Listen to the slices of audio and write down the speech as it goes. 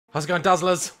How's it going,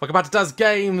 Dazzlers? Welcome back to Daz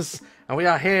Games, and we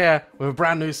are here with a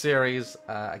brand new series,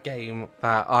 a game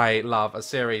that I love, a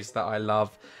series that I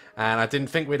love, and I didn't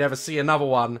think we'd ever see another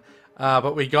one,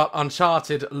 but we got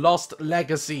Uncharted Lost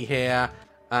Legacy here.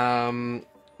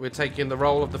 We're taking the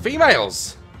role of the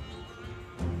females.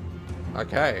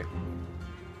 Okay.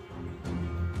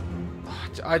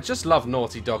 I just love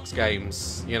Naughty Dog's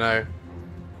games, you know.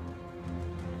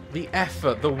 The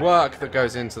effort, the work that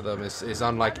goes into them is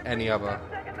unlike any other.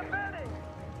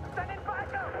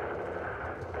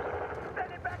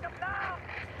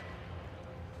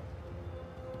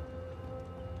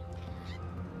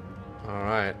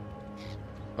 Alright.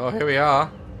 Oh, here we are.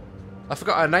 I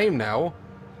forgot her name now.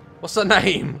 What's her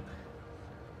name?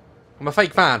 I'm a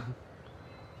fake fan.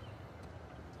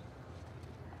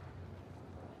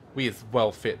 We is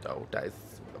well fit though, that is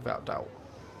without doubt.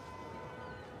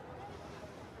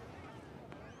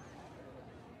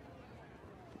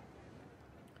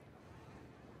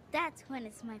 That one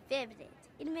is my favorite.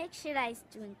 It makes your eyes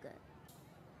doing good.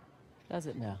 Does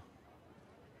it now?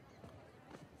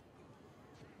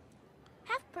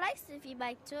 Half price if you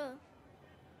buy two.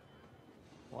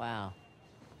 Wow.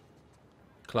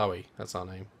 Chloe, that's our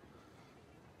name.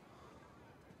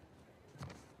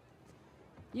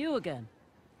 You again?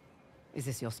 Is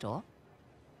this your store?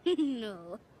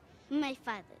 No, my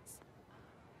father's.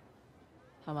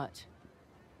 How much?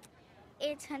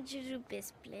 800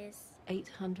 rupees, please.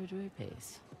 800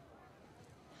 rupees.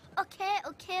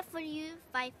 Okay for you,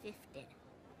 550.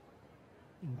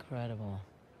 Incredible.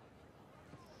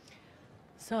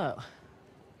 So,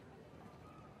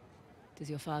 does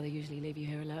your father usually leave you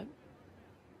here alone?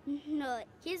 No,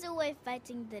 he's away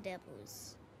fighting the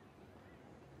devils.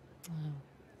 Oh.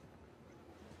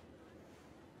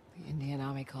 The Indian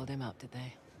army called him up, did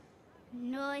they?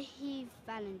 No, he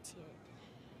volunteered.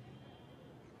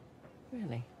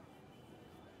 Really?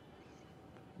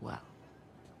 Well,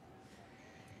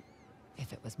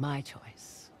 if it was my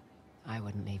choice, I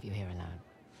wouldn't leave you here alone.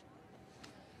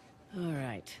 All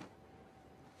right.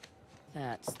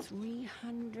 That's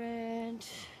 300.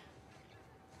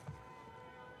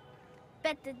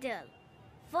 Bet the deal.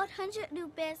 400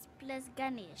 rupees plus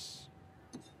Ganesh.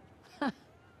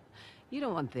 You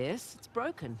don't want this. It's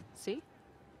broken. See?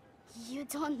 You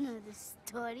don't know the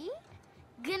story?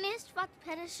 Ganesh fought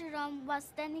Parashuram while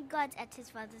standing guard at his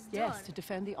father's door. Yes, to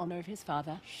defend the honor of his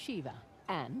father, Shiva,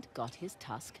 and got his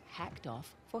tusk hacked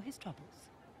off for his troubles.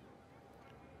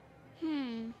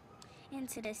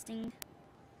 Interesting.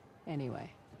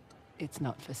 Anyway, it's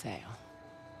not for sale.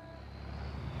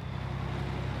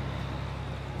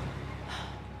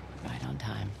 Right on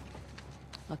time.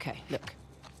 Okay, look.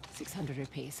 600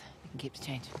 rupees. You can keep the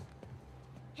change.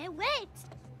 Hey, wait!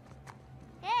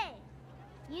 Hey!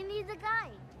 You need the guy.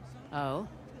 Oh?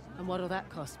 And what'll that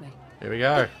cost me? Here we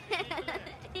go.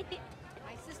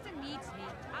 My sister needs me.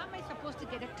 How am I supposed to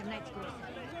get it tonight's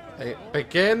grocery? It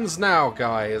begins now,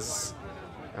 guys.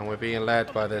 And we're being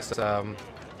led by this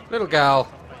little gal.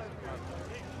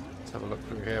 Let's have a look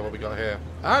through here, what we got here.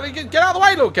 Get out of the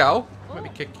way, little gal! Let me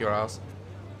kick your ass.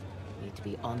 Need to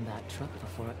be on that truck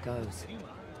before it goes.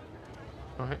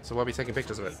 Alright, so we'll be taking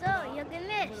pictures of it. So, you're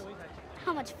Ganesh.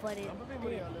 How much for it?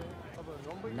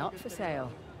 Not for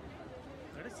sale.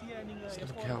 This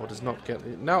little gal does not get...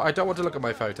 No, I don't want to look at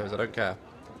my photos, I don't care.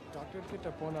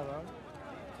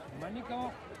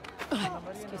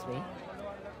 Excuse me.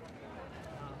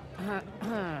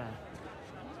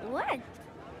 What?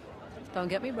 Don't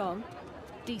get me wrong.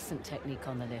 Decent technique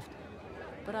on the lift.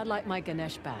 But I'd like my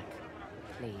Ganesh back.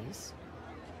 Please.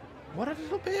 What a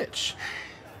little bitch.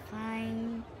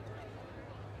 Fine.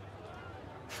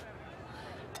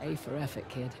 A for effort,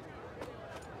 kid.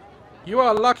 You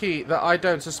are lucky that I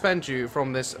don't suspend you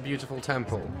from this beautiful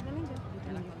temple.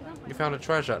 You found a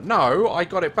treasure. No, I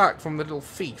got it back from the little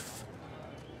thief.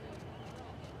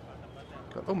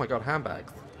 God, oh my god,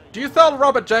 handbags. Do you sell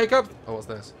Robert Jacob? Oh, what's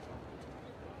this?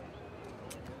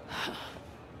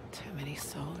 Too many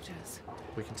soldiers.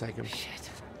 We can take him. Shit.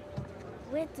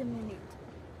 Wait a minute.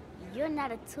 You're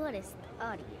not a tourist,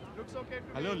 are you?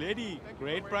 Hello, lady.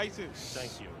 Great prices.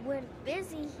 Thank you. We're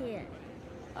busy here.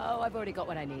 Oh, I've already got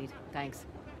what I need. Thanks.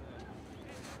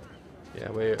 Yeah,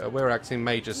 we're acting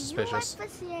major Do you suspicious. work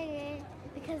for CIA?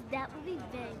 Because that would be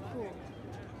very cool.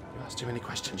 You asked too many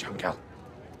questions, young girl.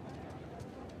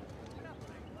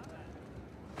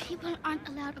 People aren't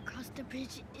allowed across the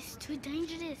bridge. It's too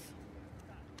dangerous.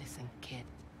 Listen, kid.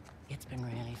 It's been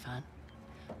really fun.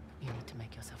 You need to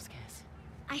make yourself scarce.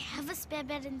 I have a spare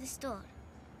bed in the store.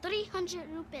 300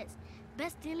 rupees.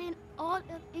 Best deal in all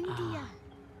of India.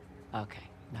 Okay,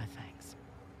 no thanks.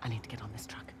 I need to get on this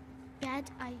truck. Bad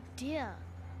idea.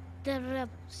 They're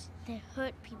rebels. They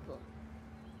hurt people.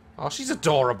 Oh, she's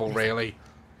adorable, really.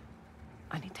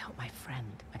 I need to help my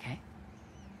friend, okay?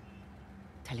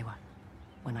 Tell you what,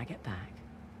 when I get back,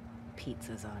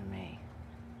 pizza's on me.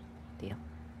 Deal?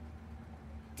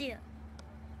 Deal.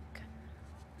 Okay.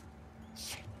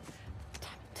 Shit. Damn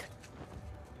it.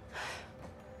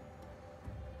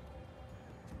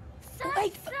 Sir,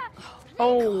 wait. sir,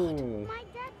 Oh. my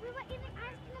dad, we were eating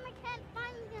ice cream. I can't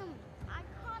find him. I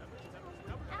can't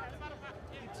without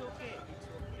him. It's okay.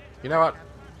 You know what?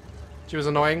 She was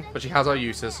annoying, but she has her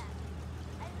uses.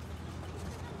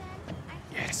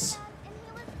 Yes.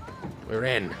 We're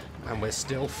in, and we're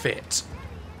still fit.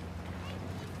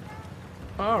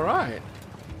 Alright.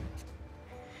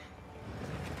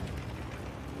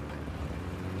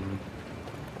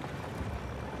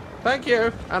 Thank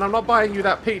you, and I'm not buying you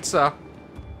that pizza.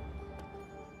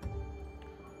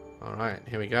 Alright,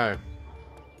 here we go.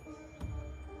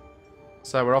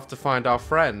 So we're off to find our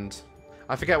friend.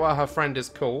 I forget what her friend is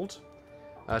called.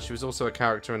 She was also a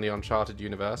character in the Uncharted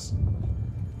universe.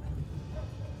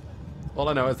 All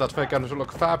I know is that we're going to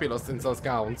look fabulous in those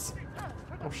gowns.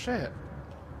 Oh shit.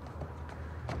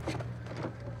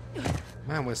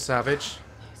 Man, we're savage.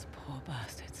 Those poor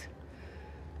bastards.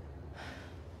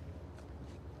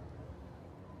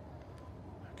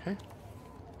 Okay.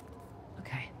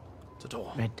 Okay, It's a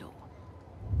door. red door.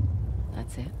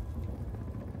 That's it.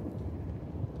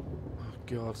 Oh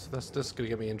god, that's just gonna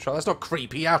get me in trouble. That's not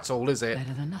creepy at all, is it?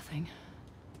 Better than nothing.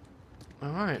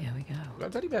 Alright. Here we go. Got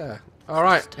a teddy bear.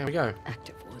 Alright, here we go.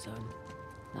 Active war zone.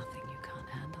 Nothing you can't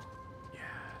handle. Yeah,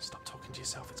 stop talking to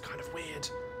yourself. It's kind of weird.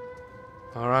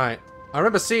 Alright. I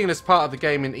remember seeing this part of the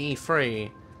game in E3,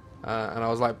 and I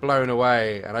was like blown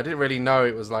away, and I didn't really know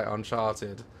it was like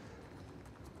Uncharted.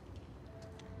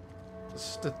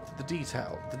 It's just the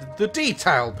detail. The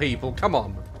detail, people! Come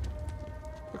on!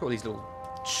 Look at all these little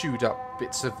chewed up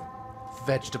bits of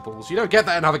vegetables. You don't get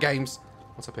that in other games.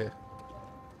 What's up here?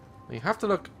 You have to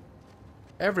look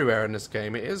everywhere in this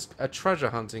game. It is a treasure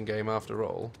hunting game after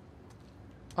all.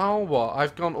 Oh, what?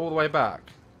 I've gone all the way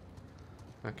back.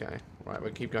 Okay. Right,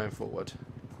 we'll keep going forward.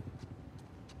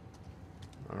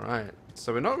 Alright.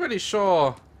 So we're not really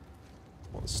sure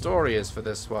what the story is for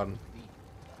this one.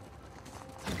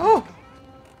 Oh!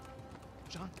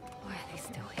 Why are they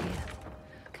still here?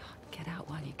 God, get out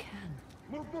while you can.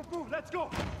 Move, move, move. Let's go.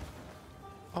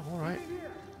 Oh, alright.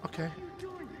 Okay.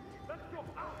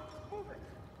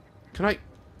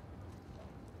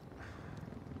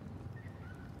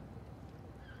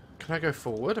 Can I go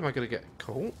forward? Am I going to get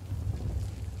caught?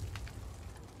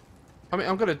 I mean,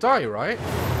 I'm going to die, right?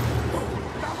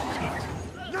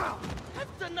 No!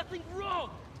 I've done nothing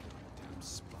wrong! Damn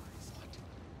spies.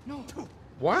 No.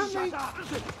 Why am I...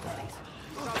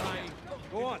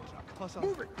 Go on.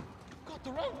 Move it. Got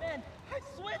the wrong man. I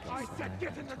swear. I said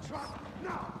get in the truck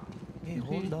now. Hey,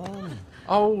 hold on.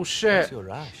 Oh, shit. What's your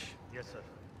rush? Yes, sir.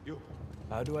 You.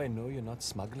 How do I know you're not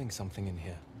smuggling something in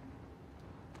here?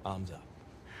 Arms up.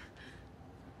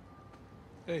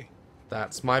 Hey,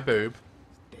 That's my boob.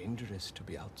 Dangerous to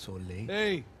be out so late.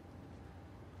 hey.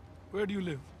 Where do you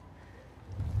live?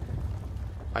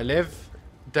 I live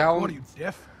down What are you,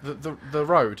 deaf? the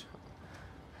road.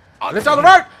 I live down the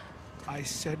road! I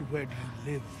said, where do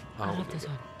you live? I Oh, love this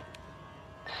one.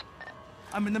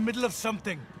 I'm in the middle of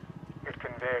something. It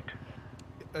can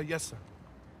wait. Yes, sir.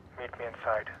 Meet me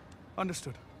inside.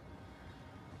 Understood.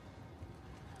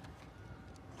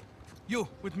 You,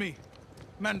 with me.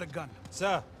 Man the gun.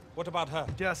 Sir, what about her?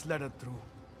 Just let her through.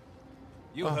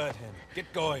 You heard him.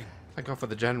 Get going. thank God for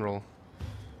the general.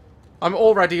 I'm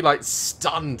already, like,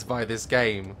 stunned by this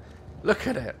game. Look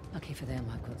at it. Lucky for them,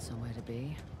 I've got somewhere to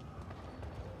be.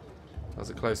 That was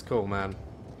a close call, man.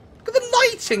 Look at the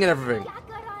lighting and everything.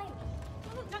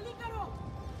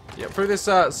 Yeah, through this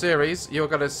series, you're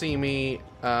going to see me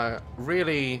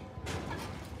really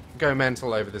go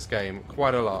mental over this game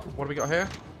quite a lot. What do we got here?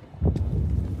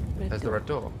 Red There's the door. red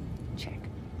door. Check.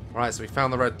 Right, so we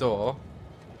found the red door.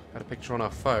 Had a picture on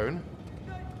our phone.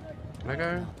 Can I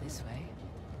go? Not this way.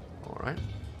 Alright.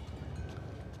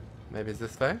 Maybe it's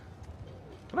this way?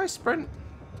 Can I sprint?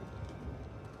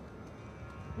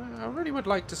 I really would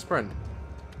like to sprint.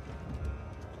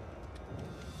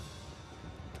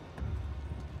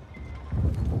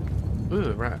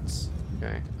 Ooh, rats.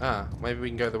 Okay. Ah, maybe we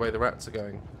can go the way the rats are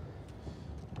going.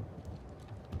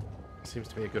 Seems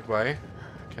to be a good way.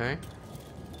 Okay.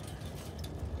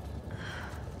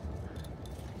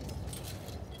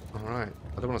 Alright.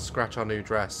 I don't want to scratch our new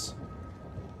dress.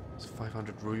 It's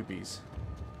 500 rubies.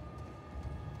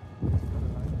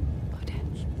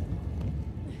 Potential.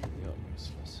 You're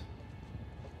useless.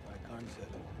 I can't sell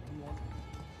it.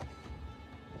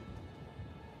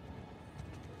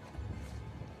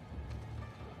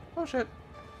 Oh shit.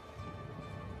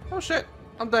 Oh shit.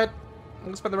 I'm dead. I'm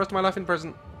gonna spend the rest of my life in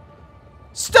prison.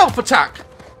 Stealth attack!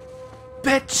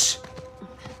 Bitch!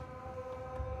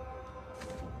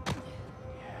 Yeah,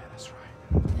 that's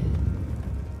right.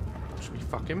 Should we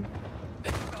fuck him?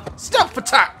 Stealth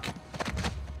attack!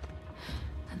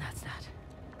 And that's that.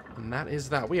 And that is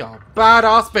that. We are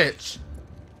badass bitch!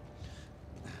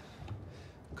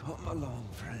 Come along,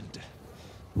 friend.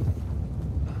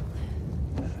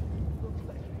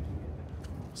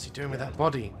 What's he doing with that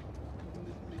body?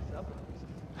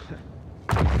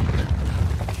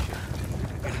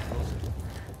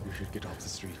 You should get off the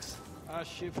streets. Our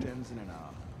shift ends in an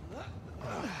hour.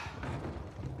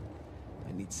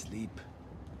 I need sleep.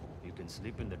 You can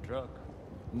sleep in the truck.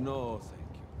 No, thank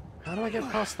you. How do I get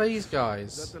past these Is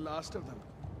guys? that the last of them?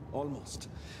 Almost.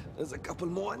 There's a couple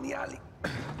more in the alley.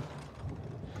 I'm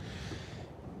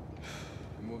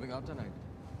moving out tonight.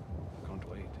 Can't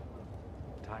wait.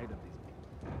 Tired of these.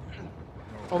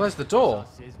 Oh, there's the door.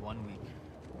 Says 1 week.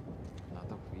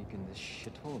 Another week in this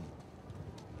shithole.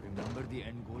 Remember the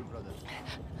end goal, brother.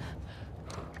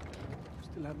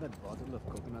 Still have that bottle of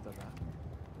coconut rum.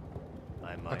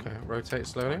 I mind. Okay, rotate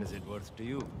slowly. What is it worth to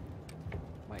you?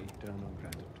 My eternal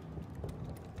gratitude.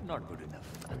 Not good enough.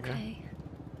 Okay.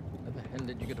 Where the hell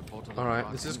did you get a bottle?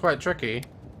 Alright, this is quite tricky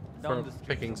for Down a the street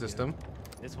picking from here. system.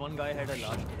 This one guy had a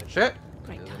large collection. Shit!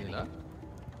 Great timing.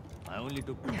 I only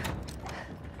took two.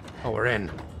 Oh, we're in.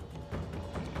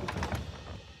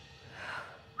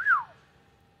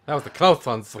 That was the close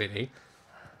one, sweetie.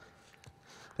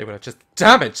 They would have just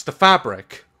damaged the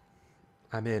fabric.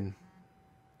 I'm in.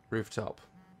 Rooftop.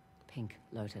 Pink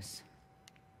lotus.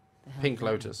 The hell Pink is that?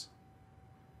 lotus.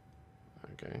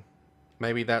 Okay.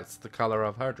 Maybe that's the colour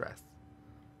of her dress.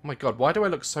 Oh my god, why do I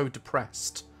look so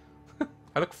depressed?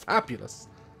 I look fabulous.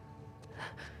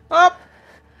 Up!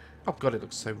 Oh god, it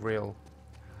looks so real.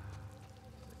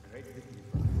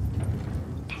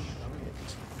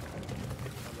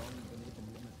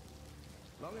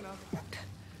 Long enough.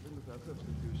 Then the purpose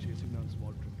of chasing down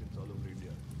small trinkets all over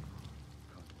India.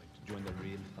 Can't wait to join the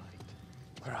real fight.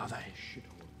 Where are they?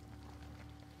 Shithole.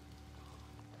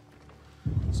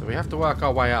 So we have to work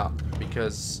our way up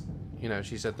because, you know,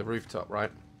 she said the rooftop,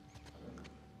 right?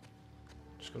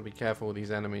 Just gotta be careful with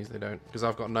these enemies. They don't, because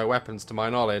I've got no weapons to my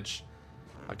knowledge.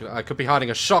 I could be hiding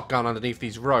a shotgun underneath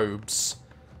these robes.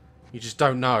 You just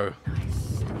don't know.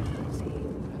 Nice.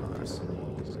 Nice. When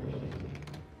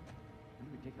do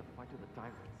we take the fight to the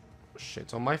tyrants?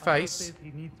 Shit on my face.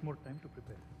 He needs more time to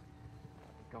prepare.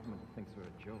 The government thinks we're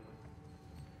a joke.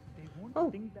 They won't Oh.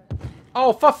 think that.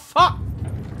 Oh, for fuck!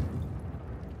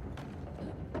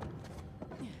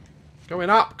 Going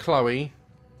up, Chloe.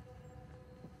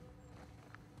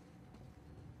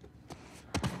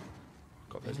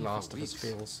 Got those Last of Us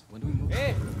feels. When do we move?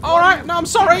 Hey! Alright, no, I'm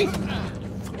sorry!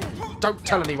 Don't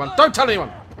tell anyone, don't tell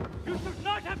anyone!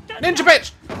 Ninja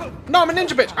bitch! No, I'm a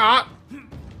ninja bitch!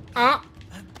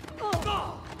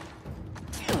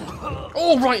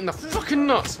 All right in the fucking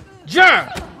nuts!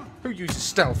 Yeah! Who uses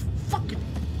stealth? Fucking...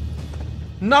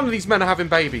 None of these men are having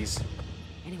babies.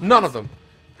 Anyone None else? of them.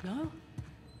 No?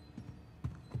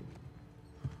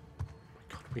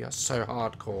 God, we are so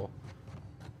hardcore.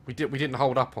 We didn't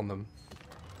hold up on them.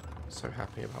 So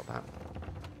happy about that.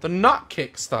 The nut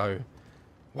kicks though.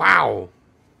 Wow.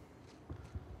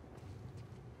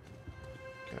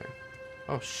 Okay.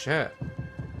 Oh shit.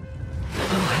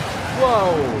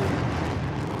 Whoa.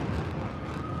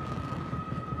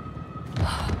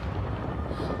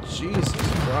 Jesus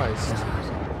Christ.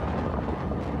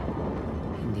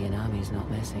 Indian Army's not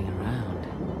messing around.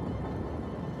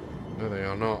 No, they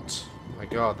are not. My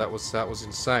God, that was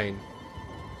insane.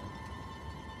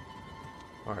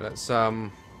 All right, let's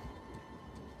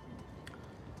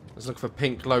look for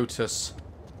Pink Lotus.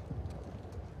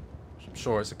 I'm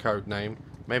sure it's a code name.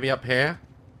 Maybe up here.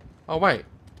 Oh wait,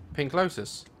 Pink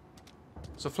Lotus.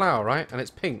 It's a flower, right? And it's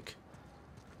pink.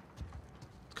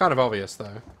 It's kind of obvious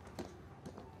though.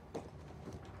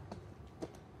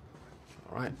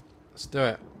 All right, let's do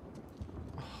it.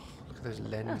 Oh, look at those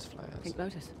lens flares. Pink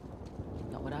lotus.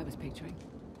 Not what I was picturing.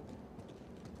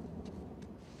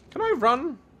 Can I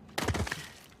run?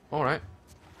 All right.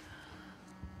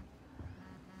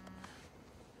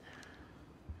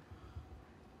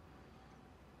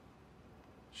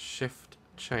 Shift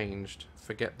changed.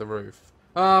 Forget the roof.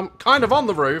 Kind of on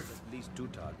the roof. At least two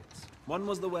targets. One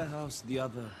was the warehouse, the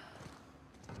other...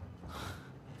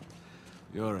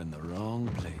 You're in the wrong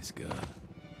place, girl.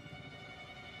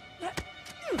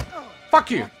 Fuck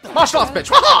you! Martial arts,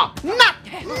 bitch! Waha! Nah!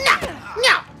 Nah!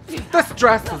 Nah! This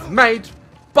dress is made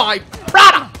by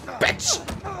Prada, bitch!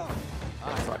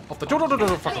 Sorry, off the door,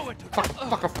 fuck off, fuck off,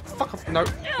 fuck off, No,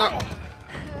 no.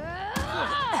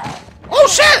 Oh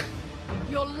shit!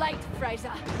 You're late,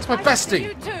 Fraser. It's my bestie.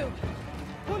 You too.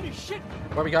 Holy shit!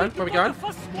 Where are we going? Where are we going? The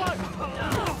first squad!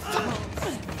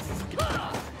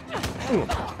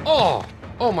 Oh!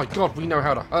 Oh my god, we know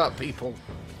how to hurt people.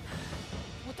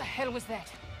 What the hell was that?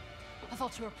 I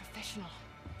thought you were a professional.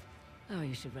 Oh,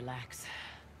 you should relax.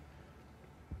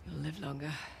 You'll live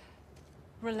longer.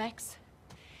 Relax?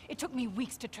 It took me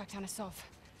weeks to track down Asov.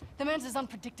 The man's as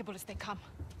unpredictable as they come.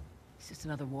 He's just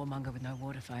another warmonger with no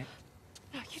war to fight.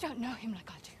 No, you don't know him like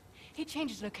I do. He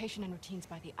changes location and routines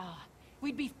by the hour.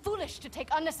 We'd be foolish to take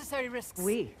unnecessary risks.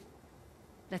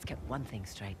 Let's get one thing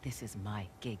straight. This is my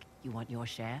gig. You want your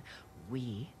share?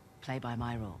 We play by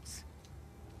my rules.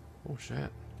 Oh shit.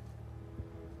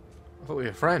 I thought we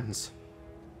were friends.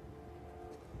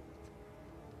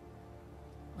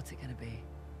 What's it gonna be?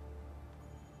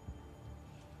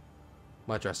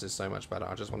 My dress is so much better.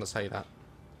 I just want to say that.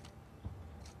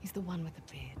 He's the one with the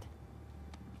beard.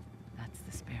 That's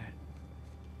the spirit.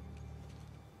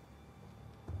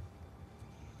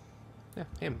 Yeah,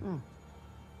 him.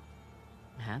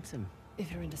 Handsome.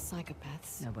 If you're into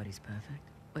psychopaths. Nobody's perfect.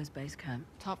 Where's base camp?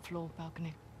 Top floor,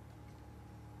 balcony.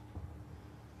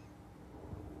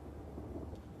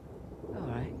 All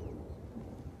right.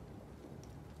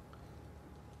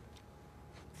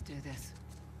 Let's do this.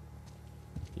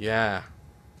 Yeah.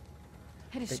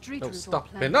 Had a street Don't route all stop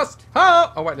planned in us.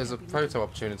 out. Oh wait, there's a photo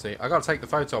opportunity. I gotta take the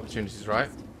photo opportunities, right?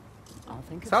 I'll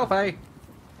think of Selfie.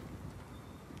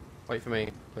 Wait for me,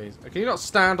 please. Can you not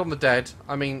stand on the dead?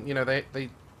 I mean, you know, they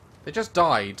just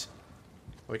died.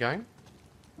 Are we going?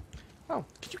 Oh,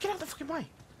 can you get out of the fucking way?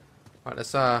 Right,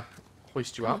 let's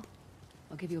hoist you up.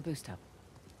 I'll give you a boost up.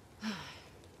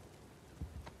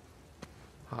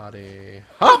 Hardy.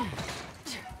 Hop!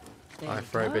 There I you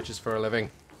throw go. bitches for a living.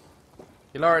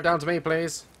 You lower it down to me,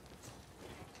 please.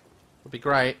 Would be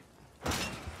great.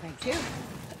 Thank you.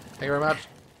 Thank you very much.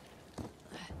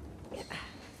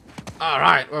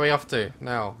 Alright, where are we off to?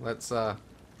 Now, let's oh,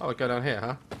 we'll go down here,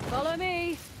 huh? Follow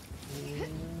me.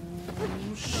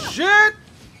 Shit!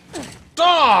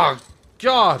 Dog!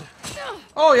 God!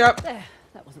 Oh, yep. There.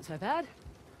 That wasn't so bad.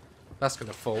 That's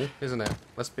gonna fall, isn't it?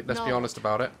 Let's be No. honest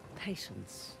about it.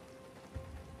 Patience.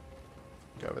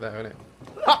 Go over there, innit?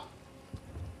 Ha!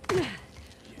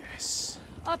 Yes.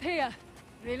 Up here.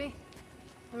 Really?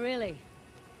 Really?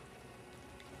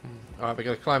 Alright, we're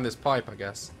gonna climb this pipe, I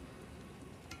guess.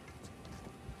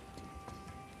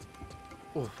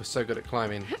 Oh, we're so good at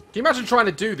climbing. Can you imagine trying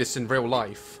to do this in real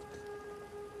life?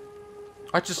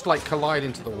 I just like collide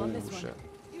into the wall. On this one. Shit.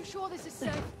 You sure this is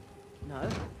safe? No.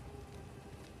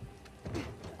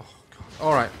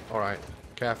 Alright, alright.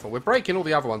 Careful. We're breaking all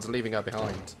the other ones and leaving her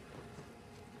behind.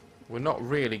 We're not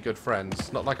really good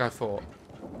friends. Not like I thought.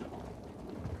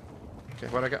 Okay,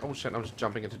 where'd I get? Oh shit, I'm just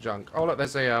jumping into junk. Oh look,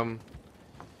 there's a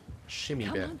shimmy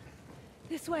Come bit. on.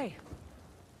 This way.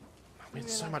 We're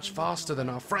so much faster than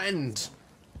our friend.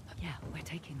 Yeah, we're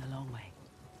taking the long way.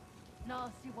 Now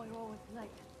I'll see why you're always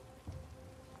late.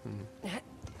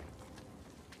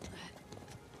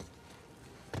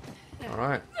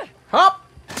 Alright. Hop!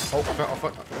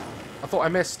 Oh, I thought I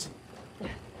missed.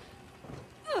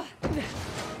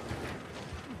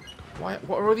 Why?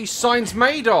 What are all these signs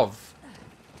made of?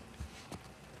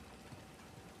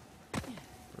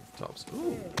 Rooftops.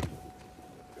 Ooh.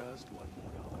 Just one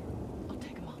more hour. I'll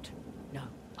take him out. No,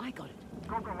 I got it.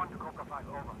 Cobra 1 to Cobra 5,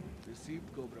 over.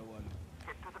 Received Cobra 1.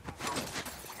 Get to the control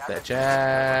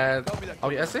room. Bitches. Oh,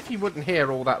 yeah, as if you wouldn't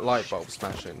hear all that light bulb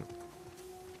smashing.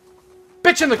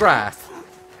 Bitch in the grass!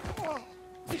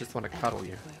 I just want to cuddle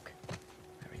you. Work.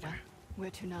 There we go.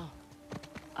 Where to now?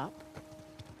 Up.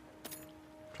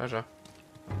 Treasure.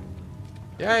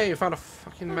 Yay, you found a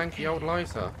fucking manky old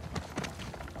lighter.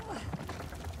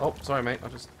 Oh, sorry, mate. I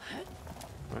just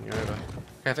ran you over.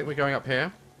 Okay, I think we're going up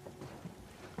here.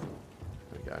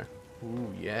 There we go.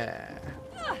 Ooh, yeah.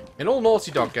 In all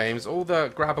Naughty Dog games, all the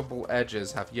grabbable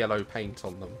edges have yellow paint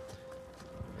on them.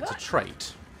 It's a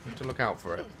trait. You have to look out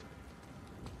for it.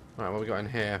 Alright, what we got in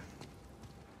here?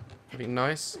 Anything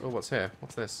nice? Oh, what's here?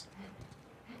 What's this?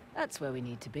 That's where we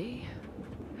need to be.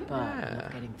 But Yeah.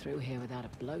 not getting through here without a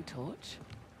blowtorch.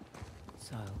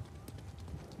 So,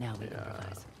 now we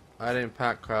improvise. I didn't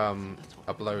pack a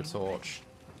blowtorch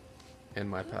in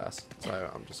my purse, so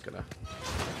I'm just gonna...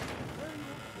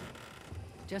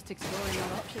 Just exploring your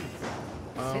options.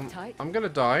 Sit tight. I'm gonna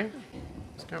die.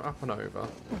 Let's go up and over.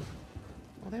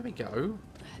 Oh, there we go.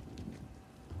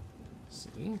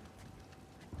 See?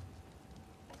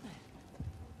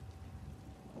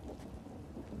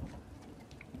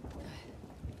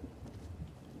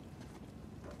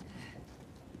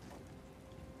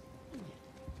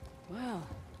 Well,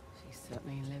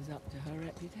 up to her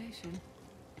reputation.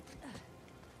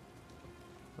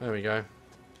 There we go.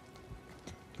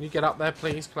 Can you get up there,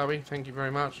 please, Chloe? Thank you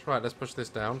very much. Right, let's push this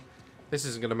down. This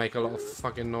isn't going to make a lot of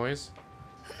fucking noise.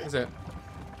 Is it?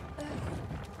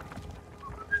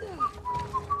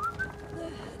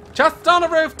 Just on a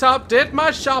rooftop, did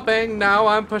my shopping. Now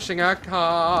I'm pushing a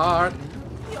cart.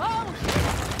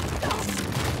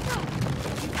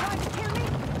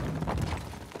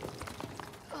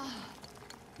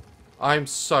 I'm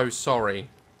so sorry.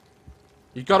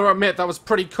 You gotta admit, that was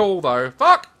pretty cool, though.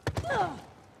 Fuck!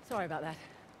 Sorry about that.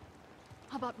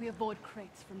 How about we avoid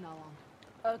crates from now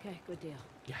on? Okay, good deal.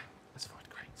 Yeah, let's avoid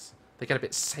crates. They get a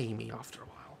bit samey after a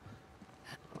while.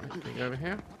 Alright, can we go over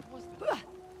here?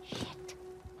 Shit.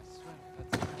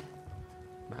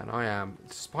 Man, I am...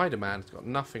 Spider-Man's got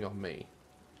nothing on me.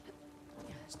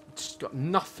 It's just got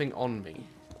nothing on me.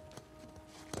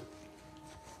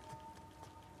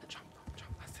 Jump,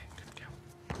 jump, that's it, good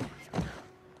girl.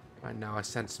 Right now, I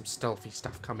sense some stealthy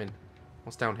stuff coming.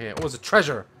 What's down here? Oh, it's a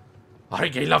treasure! I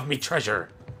love me treasure!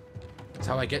 That's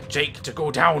how I get Jake to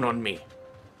go down on me.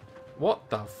 What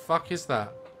the fuck is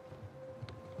that?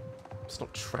 It's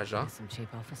not treasure. There's some cheap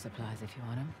office supplies if you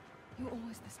want them. You're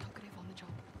always this talkative on the job.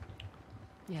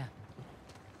 Yeah.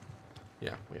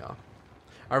 Yeah, we are.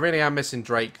 I really am missing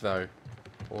Drake, though.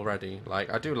 Already.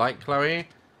 Like, I do like Chloe,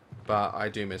 but I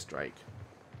do miss Drake.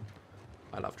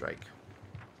 I love Drake.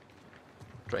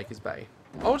 Drake is bae.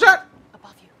 Oh, shit!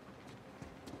 Above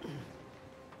you.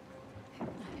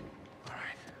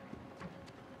 Alright.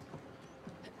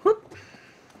 Whoop.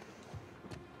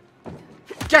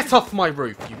 Get off my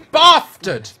roof, you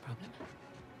bastard!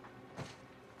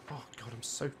 Oh, God, I'm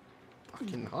so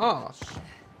fucking harsh.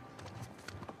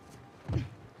 Yeah,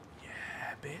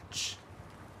 bitch.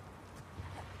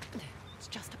 It's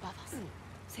just above us.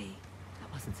 See,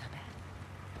 that wasn't so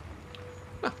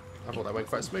bad. I thought that went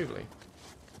quite smoothly.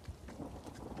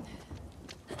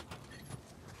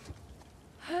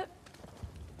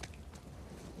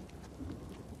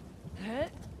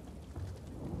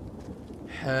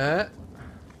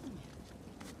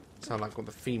 Sound like all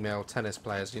the female tennis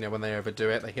players, you know, when they overdo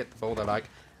it, they hit the ball, they're like,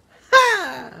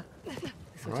 ha!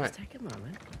 This will Right. just take a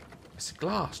moment. It's a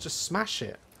glass, just smash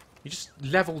it. You just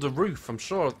leveled a roof, I'm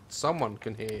sure someone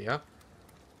can hear you.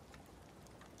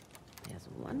 There's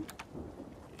one.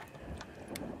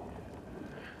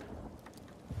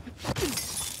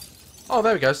 Oh,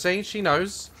 there we go, see, she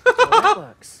knows. Well, that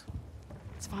works.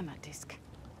 Let's find that disc.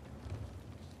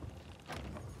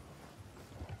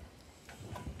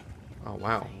 Oh,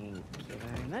 wow. Thank you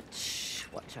very much.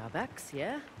 Watch our backs,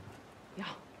 yeah? Yeah.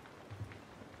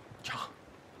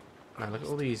 Man, look at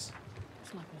all these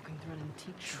It's like walking through an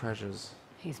antique shop. treasures.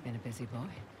 He's been a busy boy.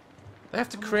 They have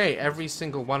to create every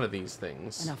single one of these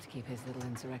things. Enough to keep his little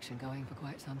insurrection going for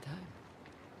quite some time.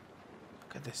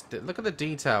 Look at this. Look at the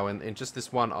detail in just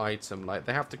this one item. Like,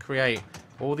 they have to create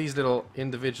all these little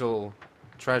individual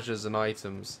treasures and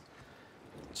items.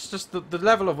 It's just the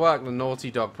level of work the Naughty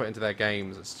Dog put into their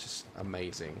games. It's just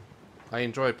amazing. I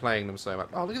enjoy playing them so much.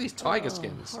 Oh, look at these tiger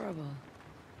skins. Horrible.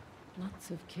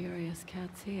 Lots of curious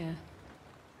cats here.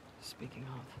 Speaking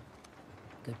of,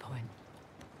 Good point.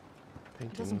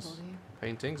 it doesn't Paintings. bother you.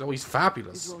 Paintings. Oh, he's These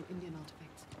fabulous. are all Indian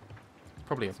artifacts.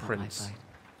 Probably a It's not my prince. fight.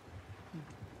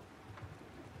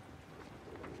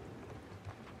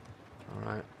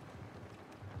 Alright.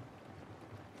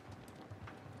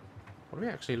 What are we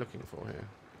actually looking for here?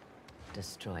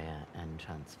 Destroyer and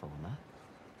transformer.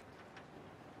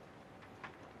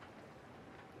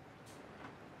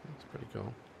 That's pretty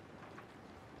cool.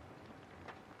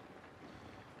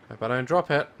 Hope I don't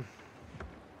drop it.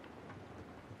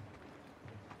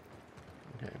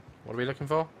 Okay. What are we looking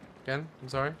for? Again? I'm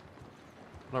sorry?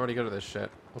 I'm not really good at this shit.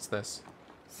 What's this?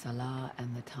 Salah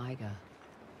and the tiger.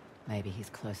 Maybe he's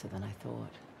closer than I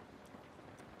thought.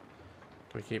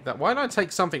 Can we keep that? Why don't I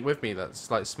take something with me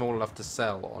that's like small enough to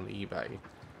sell on eBay?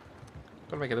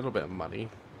 Gotta make a little bit of money.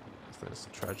 What's this?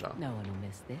 Treasure. No one will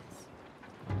miss this.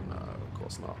 No, of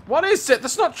course not. What is it?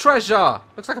 That's not treasure!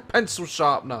 Looks like a pencil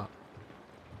sharpener.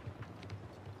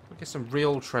 Get some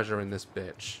real treasure in this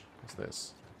bitch. What's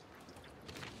this?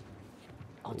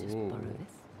 I'll just Ooh. borrow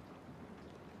this.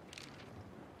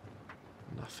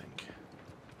 Nothing.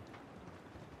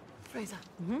 Fraser,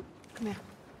 Mm-hmm. come here.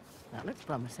 That looks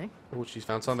promising. Oh, she's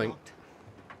found something. Locked.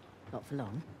 Not for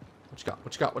long. What you got?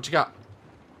 What you got? What you got?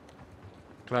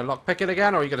 Can I lockpick it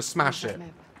again, or are you gonna smash Where's it? that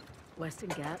map? Western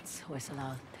Ghats,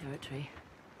 Hoysala territory.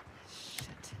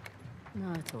 Shit.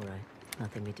 No, it's all right.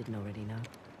 Nothing we didn't already know.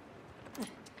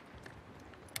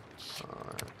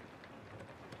 Alright.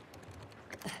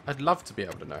 I'd love to be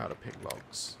able to know how to pick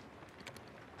locks.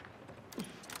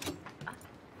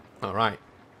 Alright,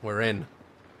 we're in.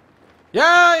 Yay!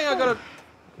 I got a...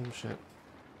 Oh, shit.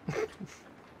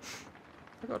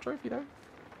 I got a trophy, though.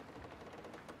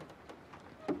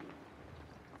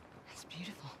 It's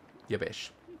beautiful. Yeah,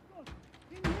 bish.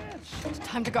 It's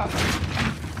time to go.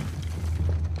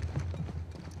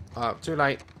 Oh, too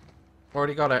late.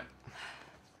 Already got it.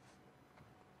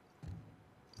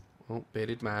 Oh,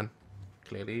 bearded man.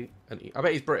 Clearly, I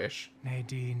bet he's British.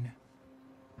 Nadine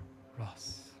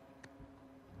Ross.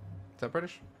 Is that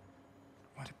British?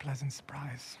 What a pleasant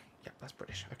surprise. Yeah, that's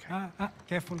British. Okay.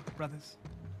 Careful, brothers.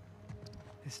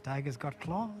 This tiger's got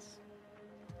claws.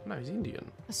 No, he's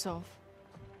Indian. So,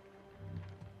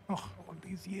 Oh, all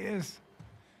these years.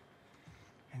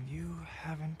 And you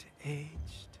haven't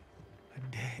aged a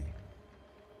day.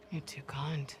 you're too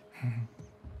kind. Are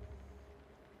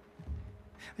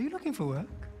you looking for work?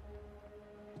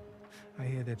 I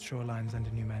hear that Shoreline's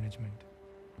under new management.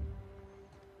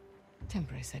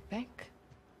 Temporary setback.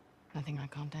 Nothing I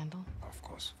can't handle. Of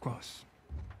course, of course.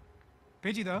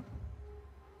 Pidgey, though.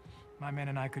 My men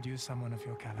and I could use someone of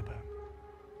your caliber.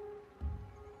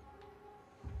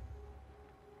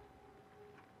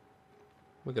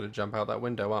 We're gonna jump out that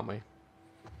window, aren't we?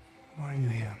 Why are you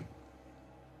here?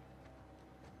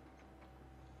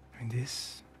 I mean,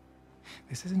 this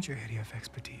isn't your area of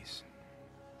expertise.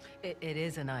 It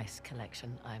is a nice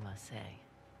collection, I must say.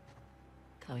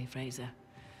 Chloe Fraser,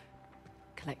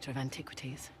 collector of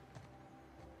antiquities.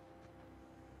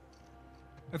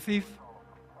 A thief?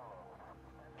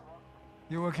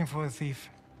 You're working for a thief.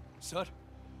 Sir,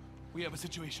 we have a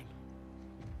situation.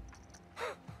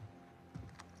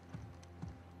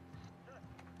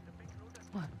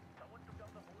 What?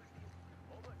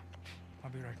 I'll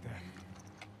be right there.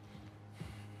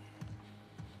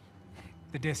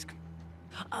 The disc.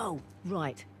 Oh,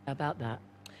 right. About that.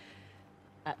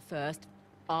 At first,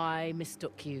 I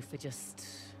mistook you for just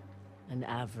an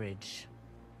average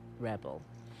rebel.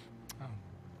 Oh.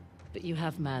 But you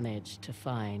have managed to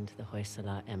find the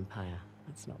Hoysala Empire.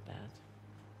 That's not bad.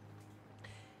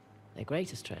 Their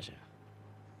greatest treasure,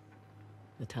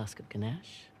 the Tusk of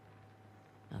Ganesh.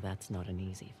 Now that's not an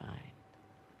easy find.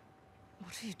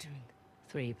 What are you doing?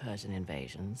 3 Persian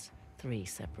invasions, 3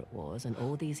 separate wars, and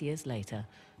all these years later,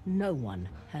 no one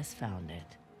has found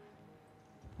it.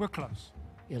 We're close.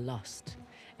 You're lost.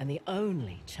 And the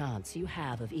only chance you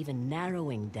have of even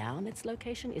narrowing down its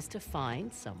location is to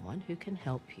find someone who can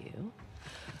help you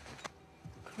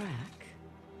crack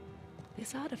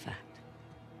this artifact.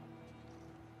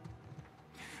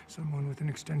 Someone with an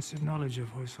extensive knowledge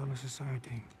of Hoysala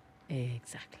society.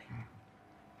 Exactly.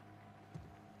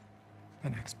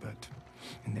 An expert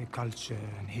in their culture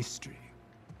and history.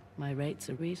 My rates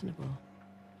are reasonable.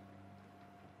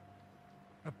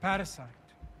 A parasite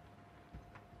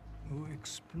who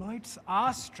exploits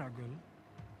our struggle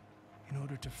in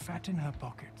order to fatten her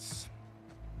pockets.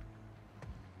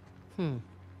 So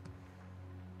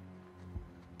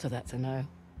that's a no?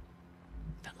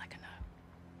 Felt like a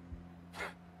no.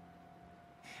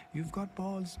 You've got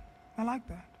balls. I like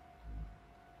that.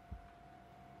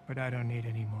 But I don't need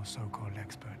any more so-called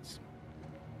experts.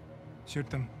 Shoot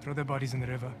them. Throw their bodies in the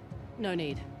river. No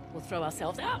need. We'll throw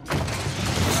ourselves out.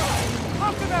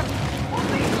 After them! I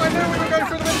knew we were going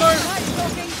through the window!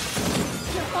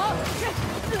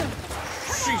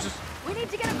 Jesus. We need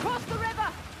to get across the river.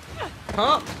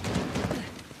 Huh?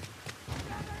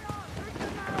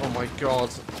 Oh my god.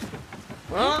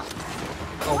 Huh?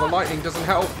 Oh, the lightning doesn't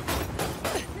help.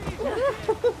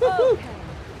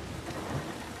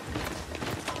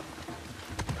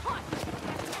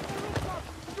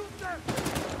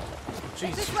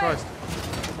 Jesus Christ.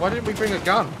 Why didn't we bring a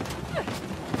gun?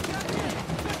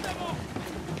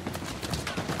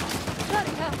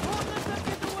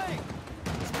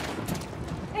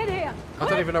 In here. I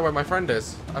don't even know where my friend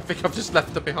is. I think I've just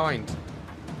left her behind.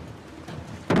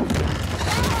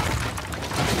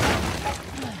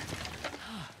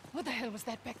 What the hell was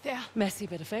that back there? Messy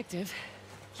but effective.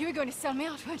 You were going to sell me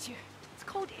out, weren't you? It's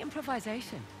called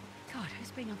improvisation. God,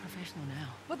 who's being unprofessional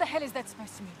now? What the hell is that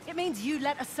supposed to mean? It means you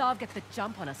let Asav get the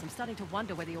jump on us. I'm starting to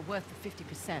wonder whether you're worth the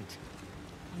 50%. I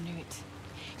knew it.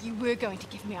 You were going to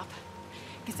give me up.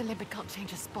 Guess a leopard can't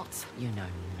change his spots. You know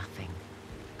nothing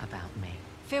about me.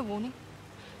 Fair warning.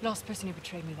 Last person who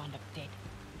betrayed me wound up dead.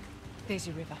 There's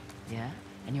your river. Yeah?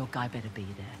 And your guy better be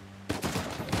there.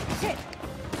 Shit.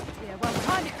 Yeah, well,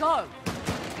 time to go.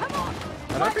 Come on.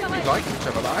 I don't think we like each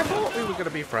other. I thought we were going to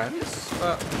be friends,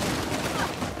 but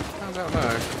I don't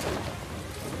know.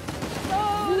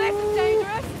 Oh, that's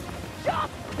dangerous.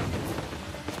 Jump.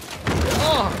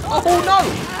 Oh no!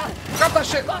 Grab that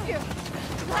shit!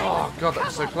 Oh god, that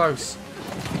was so close.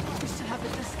 We still have the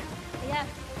disc. Yeah.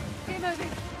 Keep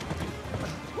moving.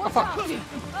 Oh, fuck.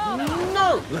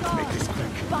 No! Let's make this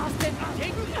quick. Bastard.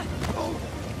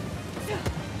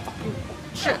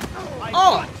 Shit. I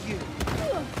Oh! got you.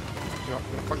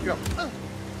 Fuck you up.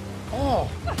 Oh!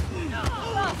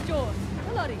 Last yours.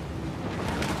 Bloody.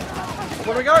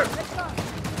 Where do we go?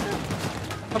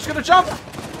 I'm just gonna jump!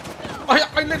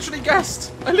 I literally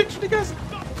guessed! I literally guessed!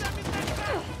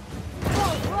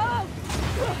 Whoa!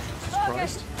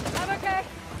 Jesus Christ. I'm okay.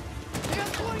 They are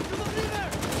going to the river.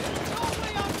 No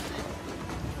way out.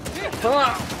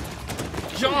 Ah!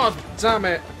 God damn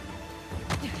it!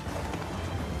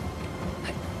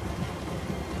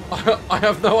 I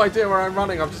have no idea where I'm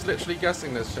running. I'm just literally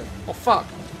guessing this shit. Oh fuck!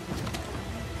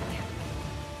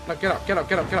 No, get up, get up,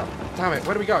 get up, get up! Damn it!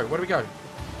 Where do we go? Where do we go?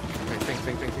 Okay,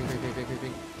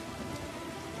 think.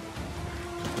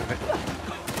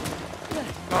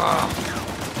 Ah!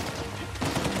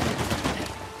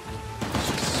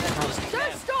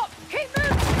 Don't stop. Keep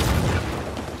moving.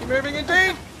 Keep moving,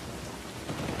 indeed.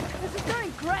 This is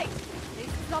going great. At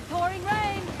least it's not pouring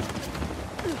rain.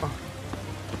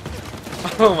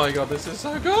 Oh my god, this is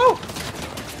so cool!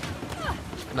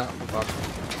 No, I'm fucked.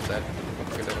 I'm dead.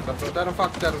 I'm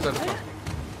fucked.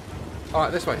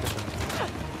 Alright, this way.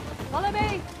 Follow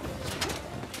me.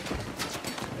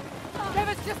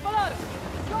 River's just below.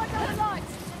 Right down the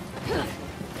lights.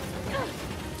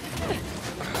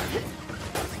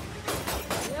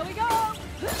 Here we go.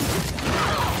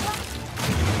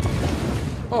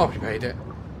 Oh, we made it.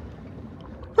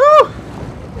 Woo!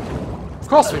 Of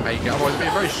course we make it, otherwise it'd be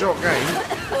a very short game.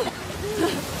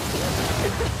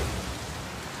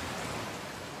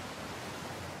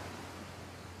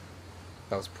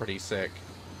 That was pretty sick.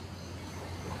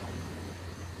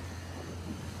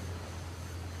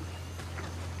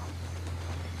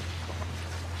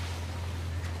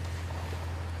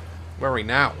 Where are we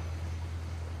now?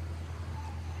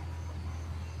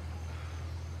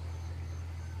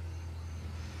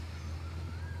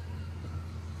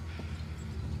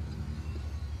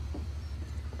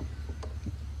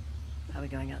 How are we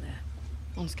going out there?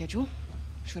 On schedule.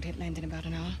 Should hit land in about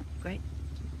an hour. Great.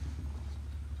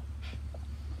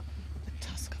 The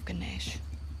tusk of Ganesh.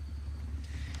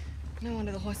 No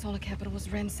wonder the Hoysala capital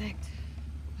was ransacked.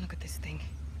 Look at this thing.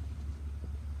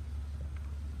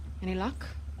 Any luck?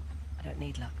 I don't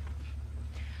need luck.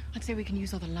 I'd say we can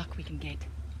use all the luck we can get.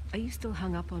 Are you still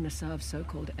hung up on Asav's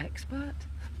so-called expert?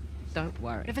 Don't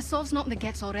worry. If Asav's not in the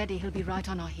Gets already, he'll be right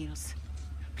on our heels.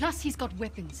 Plus, he's got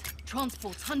weapons,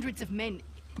 transports, hundreds of men.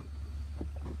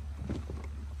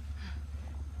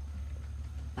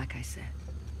 Like I said,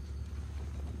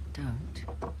 don't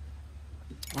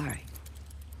worry.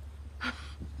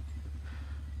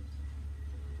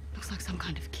 Looks like some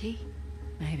kind of key.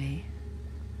 Maybe.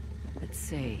 Let's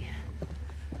see.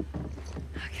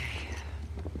 Okay.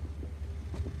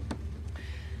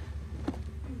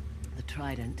 The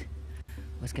trident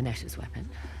was Ganesh's weapon.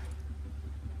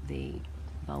 The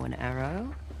bow and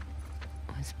arrow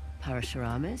was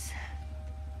Parashurama's.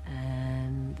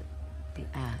 And the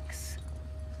axe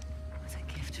was a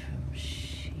gift from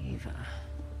Shiva.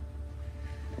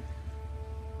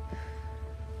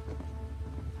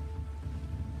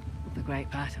 The great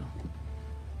battle.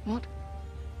 What?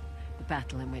 The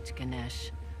battle in which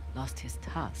Ganesh lost his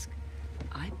tusk.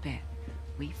 I bet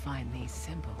we find these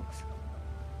symbols.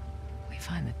 We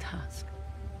find the tusk.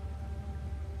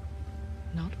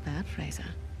 Not bad, Fraser.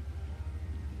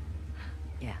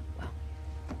 Yeah, well.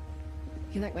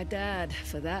 You thank my dad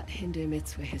for that. Hindu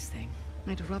myths were his thing.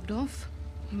 Might have rubbed off.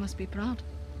 You must be proud.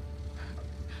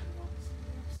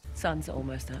 Sun's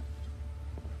almost up.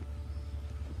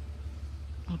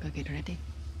 I'll go get ready.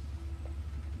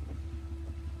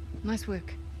 Nice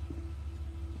work.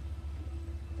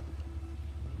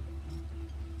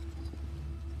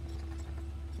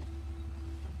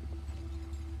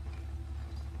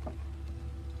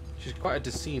 She's quite a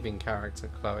deceiving character,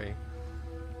 Chloe.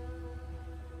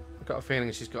 I've got a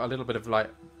feeling she's got a little bit of, like,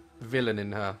 villain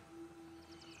in her.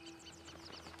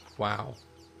 Wow.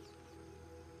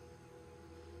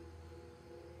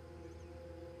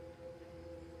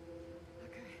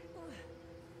 Okay.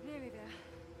 Nearly there.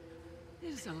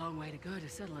 This is a long way to go to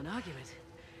settle an argument.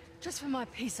 Just for my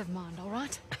peace of mind, all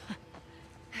right?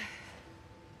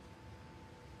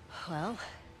 Well,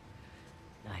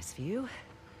 nice view.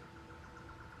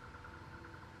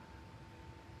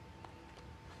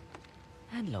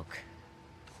 And look.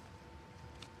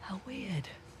 How weird.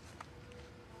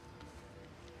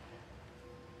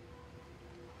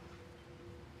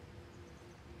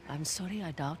 I'm sorry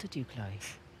I doubted you, Chloe.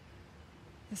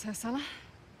 This Hoysala?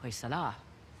 Hoysala.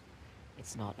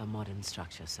 It's not a modern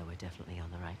structure, so we're definitely on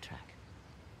the right track.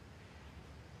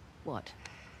 What?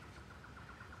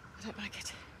 I don't like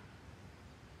it.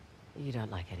 You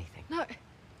don't like anything. No.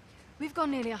 We've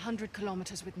gone nearly 100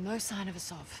 kilometers with no sign of a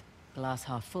sov. Glass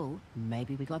half full,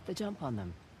 maybe we got the jump on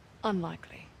them.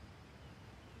 Unlikely.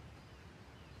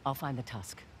 I'll find the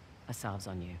tusk. A salve's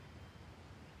on you.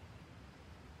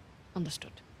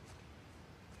 Understood.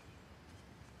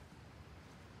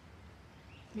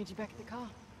 Meet you back at the car.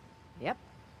 Yep.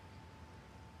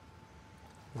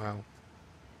 Wow.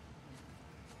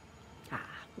 Ah,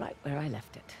 right where I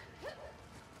left it.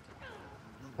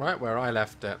 Right where I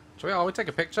left it. Shall we take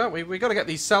a picture? We got to get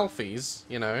these selfies,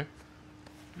 you know.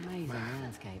 Amazing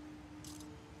landscape.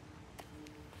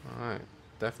 Alright.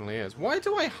 Definitely is. Why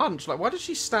do I hunch? Like, why does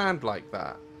she stand like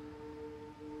that?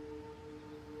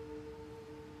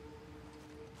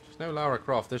 She's no Lara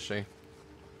Croft, is she?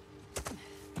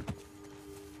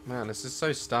 Man, this is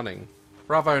so stunning.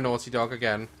 Bravo, Naughty Dog,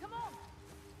 again.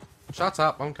 Shut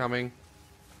up, I'm coming.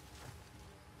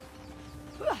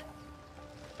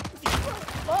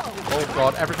 Oh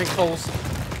god, everything falls.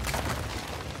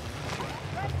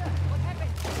 What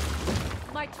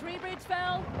happened? My tree bridge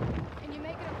fell. Can you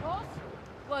make it across?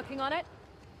 Working on it.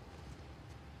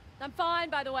 I'm fine,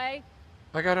 by the way.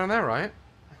 I go down there, right?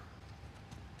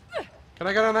 Can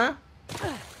I go down there?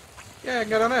 Yeah, I can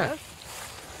go down there.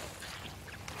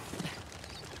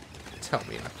 Tell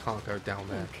me I can't go down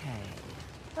there. Okay.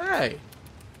 Hey!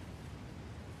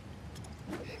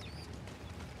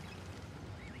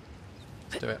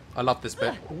 Let's do it. I love this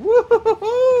bit.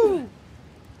 Woohoo!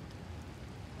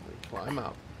 Climb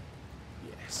up.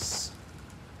 Yes.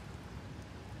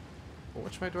 Well,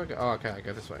 which way do I go? Oh, okay, I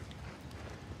go this way.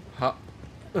 Ha.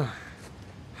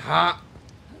 Ha.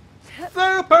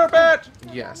 Super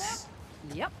bit! Yes.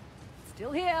 Yep.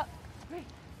 Still here. Great.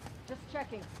 Just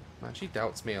checking. Man, she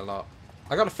doubts me a lot.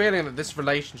 I got a feeling that this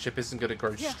relationship isn't going to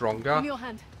grow stronger. Give me your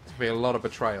hand. There's going to be a lot of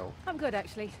betrayal. I'm good,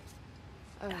 actually.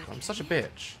 Okay. I'm such a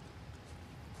bitch.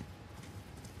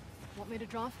 Want me to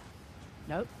drive?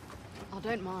 Nope. I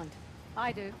don't mind.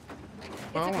 I do. It's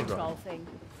Oh, a I'll control drive. thing.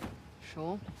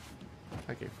 Sure.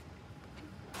 Thank you.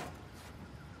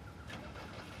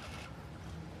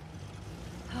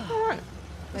 Alright.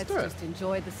 Let's Let's do it. just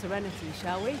enjoy the serenity,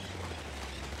 shall we?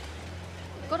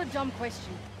 Got a dumb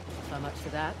question. So much for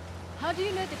that. How do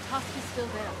you know the tusk is still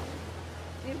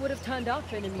there? It would have turned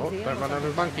up in a museum. don't or run out of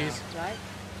something by monkeys. now, right?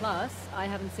 Plus, I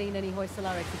haven't seen any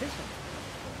Hoysalar exhibitions.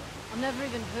 I've never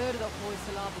even heard of the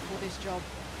Hoysalar before this job.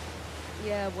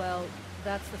 Yeah, well,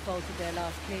 that's the fault of their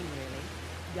last king, really.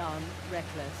 Young,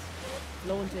 reckless,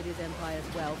 flaunted his empire's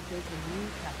wealth, built a new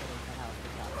capital to house the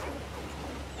tusk,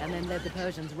 and then led the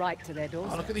Persians right to their Oh,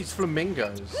 doorstep. look at these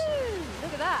flamingos. Woo!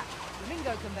 Look at that!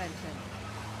 Flamingo convention.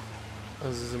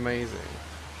 This is amazing.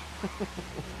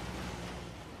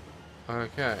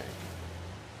 Okay.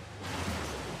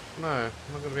 No, I'm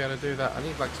not going to be able to do that. I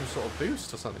need like some sort of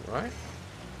boost or something, right?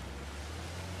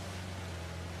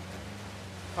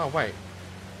 Oh, wait.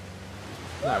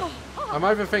 No. I'm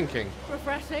overthinking.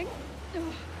 Refreshing.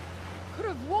 Could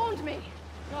have warned me.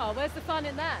 Oh, where's the fun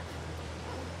in that?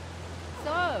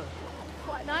 So,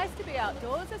 quite nice to be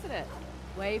outdoors, isn't it?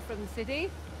 Away from the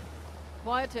city.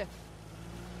 Quieter.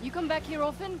 You come back here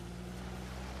often?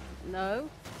 No,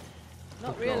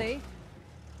 not Oh, really.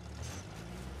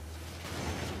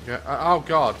 Yeah, oh,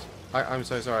 God. I'm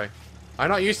so sorry. I'm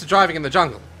not used to driving in the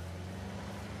jungle.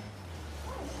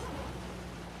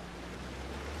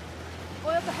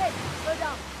 Oil ahead. Slow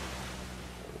down.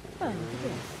 Oh, look at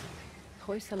this.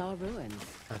 Hoysalar ruins.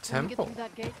 A When we get temple. through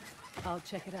that gate, I'll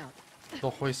check it out. The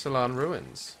Hoysalan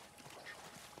ruins.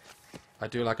 I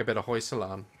do like a bit of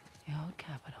Hoysalan. The old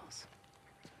capitals.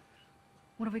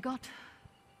 what have we got?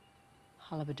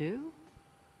 Halabadu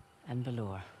and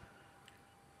Balur.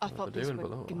 I thought these Halabadu and were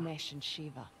Balor. Ganesh and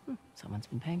Shiva. Someone's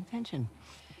been paying attention.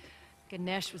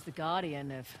 Ganesh was the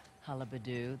guardian of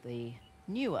Halabadu, the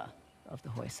newer of the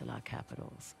Hoysalar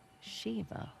capitals.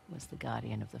 Shiva was the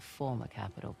guardian of the former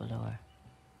capital, Balur.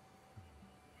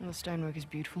 Well, the stonework is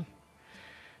beautiful.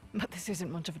 But this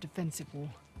isn't much of a defensive wall.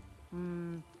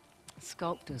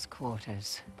 Sculptor's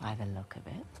quarters, by the look of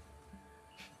it.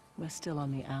 We're still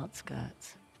on the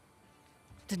outskirts.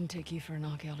 Didn't take you for an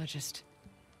archaeologist.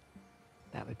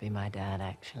 That would be my dad,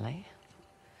 actually.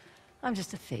 I'm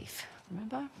just a thief,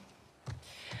 remember?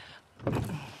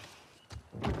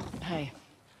 Hey,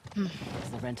 is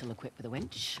the rental equipped with a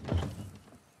winch?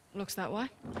 Looks that way.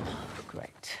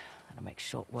 Great. I'll make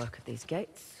short work of these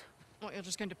gates. What, you're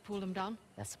just going to pull them down?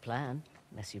 That's the plan,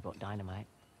 unless you brought dynamite.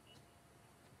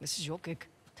 This is your gig.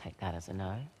 Take that as a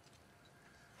no.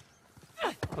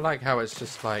 I like how it's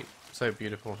just like so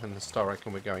beautiful and historic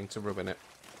and we're going to ruin it.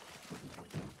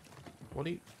 What are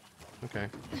you... Okay.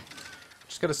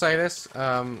 Just gonna say this.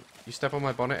 You step on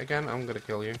my bonnet again, I'm gonna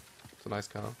kill you. It's a nice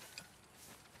car.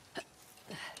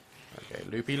 Okay,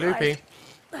 loopy loopy. Right.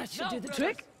 That should do the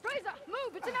trick. Fraser,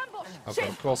 move! It's an ambush! Okay,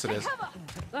 of course it is.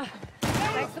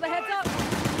 Thanks for the heads up.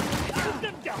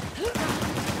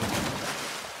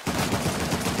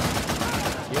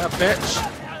 Yeah, bitch.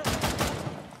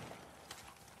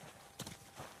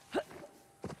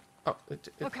 Oh,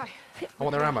 Okay. I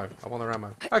want their ammo. I want their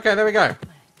ammo. Okay, there we go.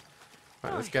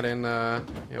 Right, let's get in the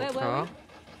Where old were car.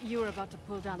 You were about to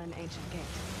pull down an ancient gate.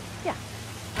 Yeah.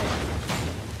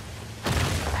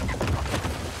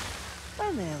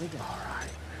 And there we go. Alright.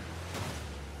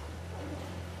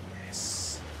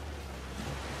 Yes.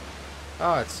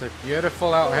 Oh, it's so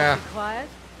beautiful out here. Quiet.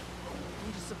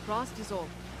 I'm just surprised is all.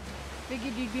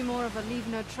 Figured you'd be more of a leave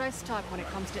no trace type when it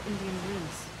comes to Indian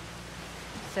ruins.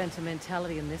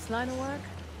 Sentimentality in this line of work?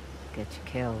 Get you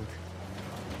killed.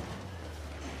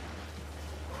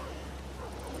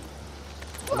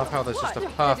 I love how there's just a They're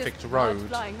perfect just road. large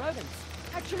flying rodents.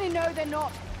 Actually, no, they're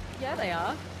not. Yeah, they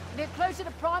are. They're closer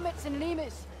to primates and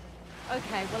lemurs.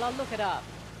 Okay, well, I'll look it up.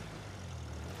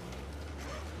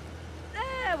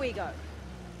 There we go.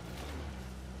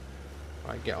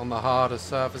 Right, get on the harder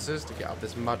surfaces to get up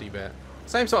this muddy bit.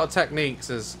 Same sort of techniques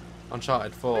as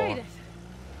Uncharted 4. Read it.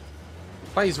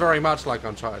 Plays very much like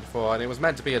Uncharted 4, and it was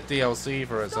meant to be a DLC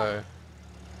for it, so...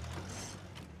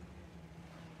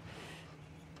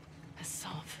 A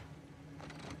solve.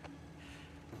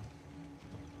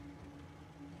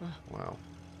 Wow.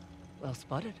 Well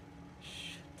spotted.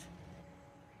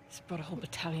 He's brought a whole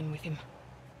battalion with him.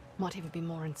 Might even be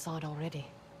more inside already.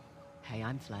 Hey,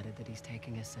 I'm flattered that he's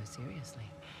taking us so seriously.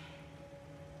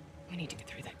 We need to get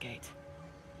through that gate.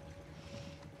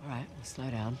 All right, well, slow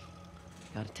down.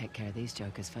 Gotta take care of these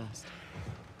jokers first.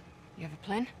 You have a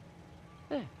plan?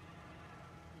 Yeah.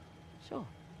 Sure.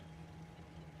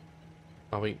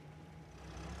 Are we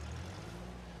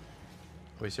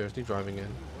seriously driving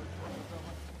in?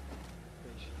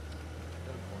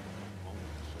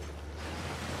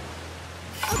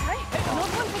 Okay, not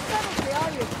one for cemetery,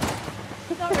 are you?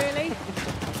 Not really.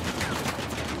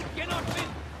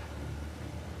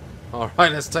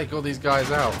 Alright, let's take all these guys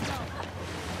out.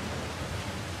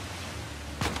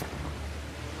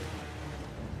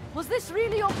 Was this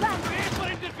really your plan?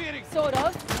 Sort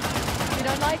of. You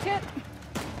don't like it?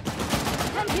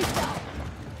 And he's down.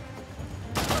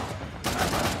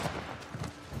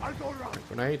 I'll go around.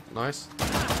 Grenade, nice.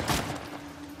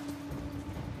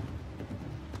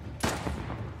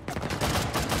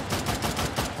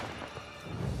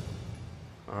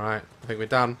 Alright, I think we're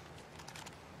done.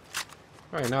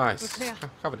 Very nice. We're clear.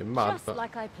 Covered in mud, Just but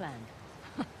like I planned.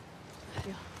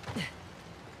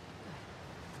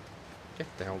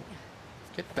 get down.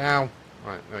 Get down.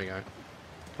 Right, there we go.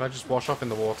 Can I just wash off in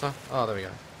the water? Oh, there we go.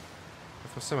 I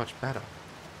feel so much better.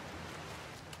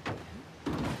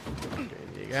 Okay,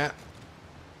 you get.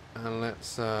 And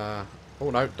let's, oh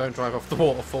no, don't drive off the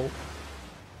waterfall.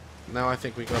 Now I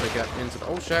think we gotta get into the,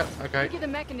 oh shit, okay. The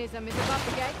mechanism is above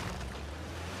the gate.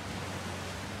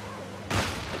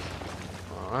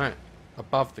 Alright,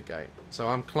 above the gate. So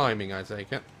I'm climbing, I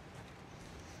take it.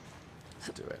 Let's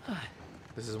do it.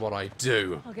 This is what I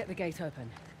do. I'll get the gate open.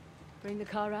 Bring the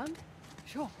car round?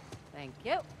 Sure. Thank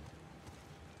you.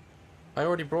 I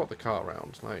already brought the car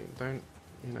around. Like, don't,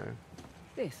 you know.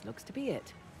 This looks to be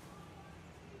it.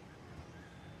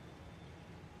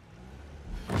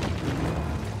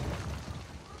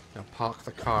 Now park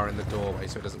the car in the doorway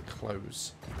so it doesn't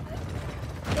close.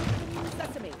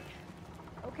 Sesame.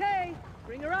 Okay,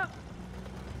 bring her up.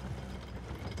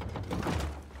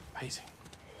 Amazing.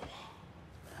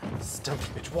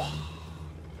 Stealthy bitch. Wah.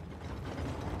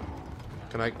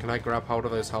 Can I grab hold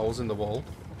of those holes in the wall?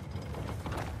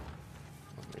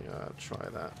 Let me try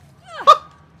that.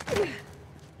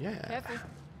 Yeah. Careful.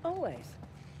 Always.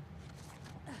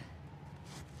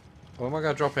 Well, am I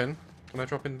gonna drop in? Can I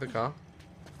drop into the car?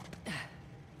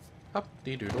 Up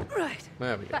dee doodle. Right.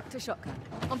 There we go. Back to shotgun.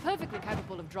 I'm perfectly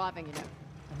capable of driving, you know.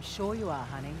 I'm sure you are,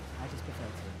 honey. I just prefer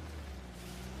to.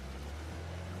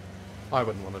 I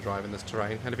wouldn't want to drive in this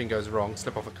terrain. Anything goes wrong,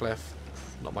 slip off a cliff.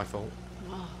 Not my fault.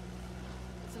 Wow.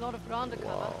 It's a lot of ground to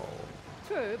cover. Whoa.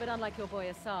 True, but unlike your boy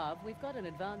Asab, we've got an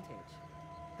advantage.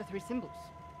 The three symbols.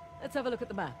 Let's have a look at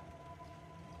the map.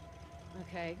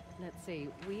 Okay, let's see.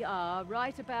 We are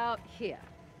right about here.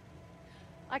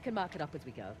 I can mark it up as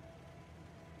we go.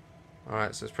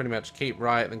 Alright, so it's pretty much keep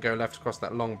right, then go left across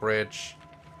that long bridge.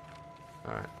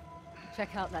 Alright.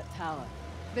 Check out that tower.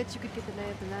 Bet you could get the lay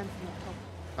of the land from up top.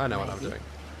 I know what I'm Maybe. doing.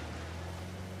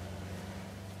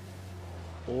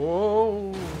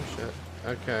 Oh, shit.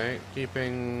 Okay,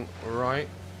 keeping right.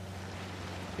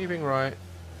 Keeping right.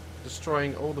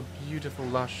 Destroying all the beautiful,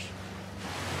 lush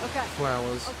Okay.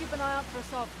 flowers. I'll keep an eye out for a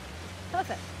sob.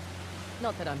 Perfect.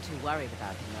 Not that I'm too worried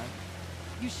about him,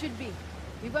 though. You should be.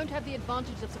 We won't have the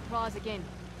advantage of surprise again.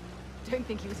 Don't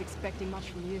think he was expecting much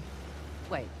from you.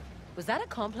 Wait, was that a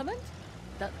compliment?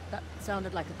 That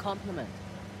sounded like a compliment.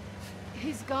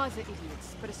 His guys are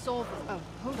idiots, but Assault is... Oh,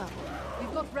 hold up.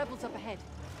 We've got rebels up ahead.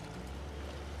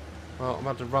 Well, I'm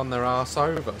about to run their ass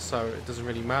over, so it doesn't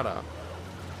really matter.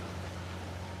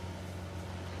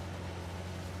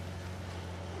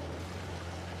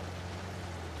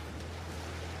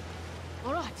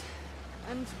 All right.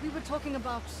 And we were talking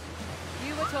about...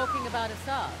 You were talking about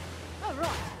Assad. Oh,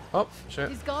 right. Oh, shit.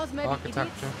 His guys may be idiots,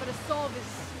 Architecture. but Assault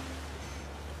is...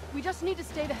 We just need to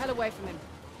stay the hell away from him.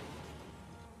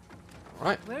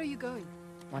 Right. Where are you going?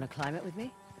 Want to climb it with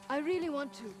me? I really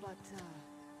want to, but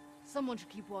someone should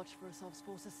keep watch for Assault's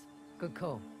forces. Good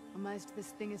call. Amazed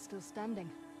this thing is still standing.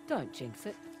 Don't jinx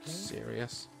it, please.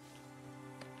 Serious.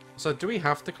 So, do we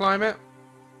have to climb it?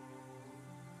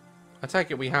 I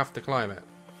take it we have to climb it.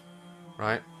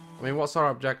 Right? I mean, what's our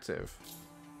objective?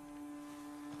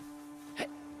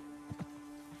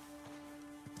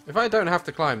 If I don't have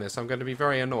to climb this, I'm going to be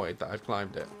very annoyed that I've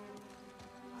climbed it.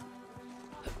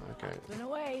 Okay. Run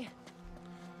away.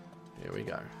 Here we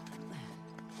go.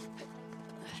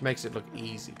 She makes it look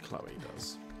easy, Chloe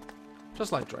does.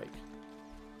 Just like Drake.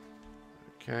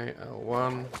 Okay,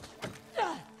 L1.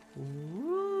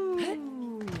 Ooh.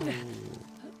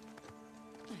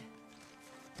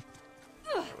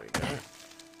 There we go.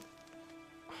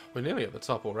 We're nearly at the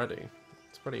top already.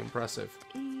 It's pretty impressive.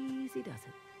 Easy does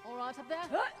it. All right up there?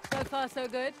 So far, so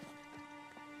good.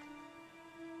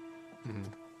 I'm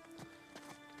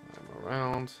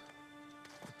around.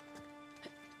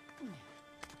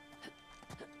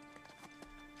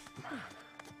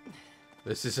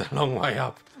 This is a long way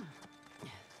up.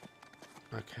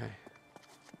 Okay.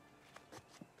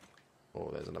 Oh,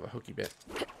 there's another hooky bit.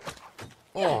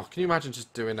 Oh, can you imagine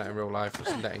just doing that in real life?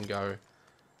 Just letting go.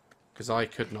 Because I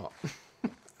could not.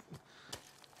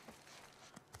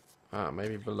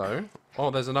 Maybe below.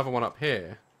 Oh, there's another one up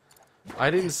here.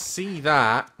 I didn't see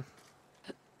that.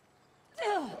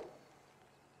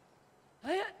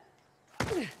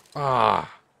 Ah.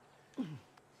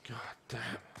 God damn.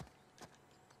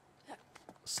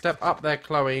 Step up there,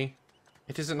 Chloe.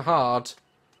 It isn't hard.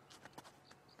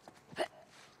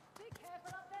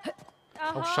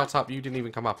 Oh, shut up. You didn't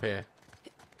even come up here.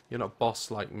 You're not boss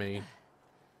like me.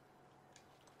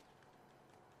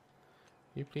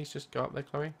 You please just go up there,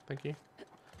 Chloe? Thank you.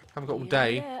 Haven't got all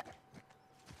day.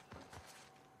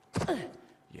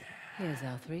 Yeah. Here's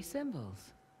our 3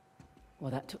 symbols.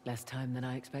 Well, that took less time than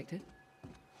I expected.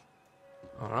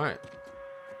 Alright.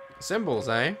 Symbols,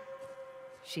 eh?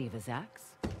 Shiva's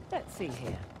axe. Let's see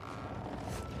here.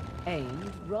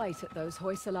 Aimed right at those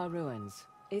Hoysala ruins.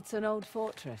 It's an old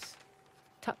fortress,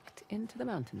 tucked into the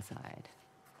mountainside.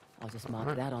 I'll just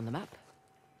mark that on the map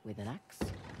with an axe.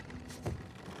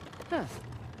 Huh.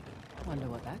 Wonder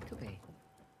what that could be.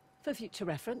 For future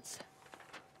reference.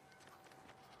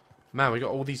 Man, we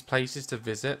got all these places to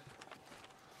visit.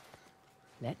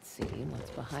 Let's see what's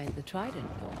behind the Trident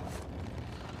Wall.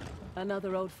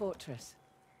 Another old fortress,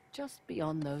 just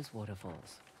beyond those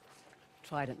waterfalls.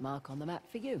 Trident mark on the map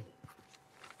for you.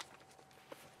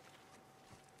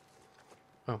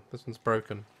 Oh, this one's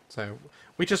broken. So,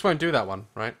 we just won't do that one,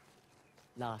 right?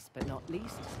 Last but not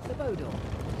least, the bow door.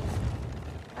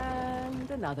 And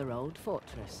another old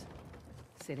fortress,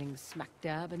 sitting smack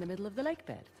dab in the middle of the lake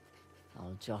bed.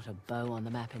 I'll jot a bow on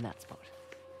the map in that spot.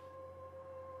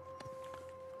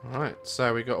 Alright,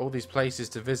 so we got all these places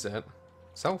to visit.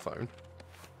 Cell phone?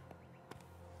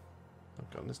 Oh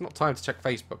god, there's not time to check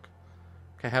Facebook.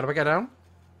 Okay, how do I get down?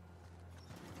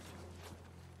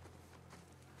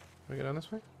 Do we go down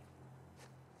this way?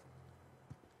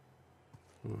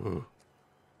 Ooh.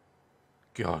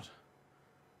 God.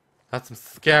 That's some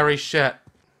scary shit.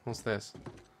 What's this?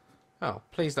 Oh,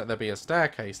 please let there be a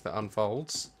staircase that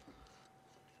unfolds.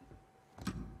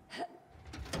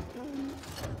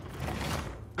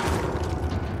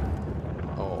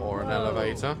 Or an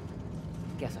elevator.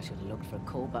 Guess I should have looked for a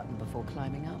call button before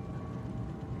climbing up.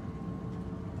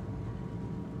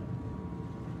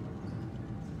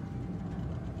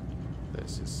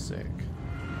 This is sick.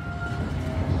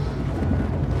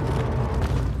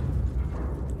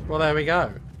 Well, there we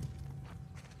go.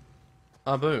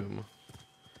 A boom.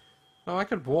 Now, I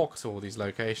could walk to all these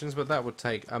locations, but that would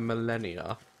take a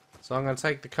millennia. So I'm going to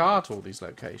take the car to all these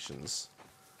locations.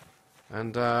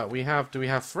 And do we have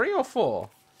 3 or 4?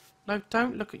 No,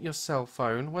 don't look at your cell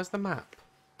phone. Where's the map?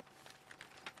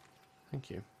 Thank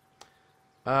you.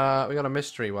 We got a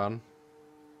mystery one.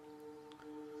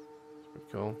 Pretty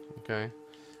cool. Okay.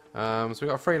 So we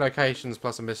got 3 locations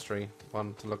plus a mystery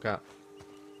one to look at.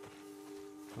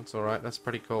 That's alright, that's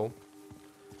pretty cool.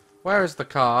 Where is the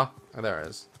car? Oh, there it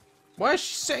is. Why is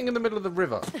she sitting in the middle of the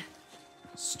river?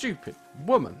 Stupid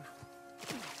woman.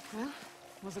 Well,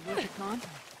 was it worth the con?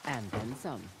 And then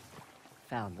some.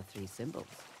 Found the 3 symbols.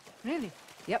 Really?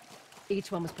 Yep.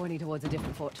 Each one was pointing towards a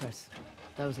different fortress.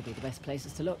 Those would be the best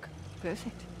places to look.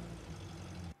 Perfect.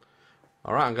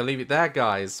 Alright, I'm going to leave it there,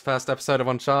 guys. First episode of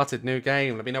Uncharted, new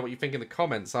game. Let me know what you think in the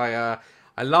comments. I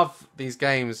love these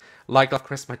games. Like,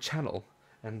 Chris, my channel.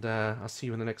 And I'll see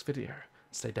you in the next video.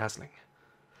 Stay dazzling.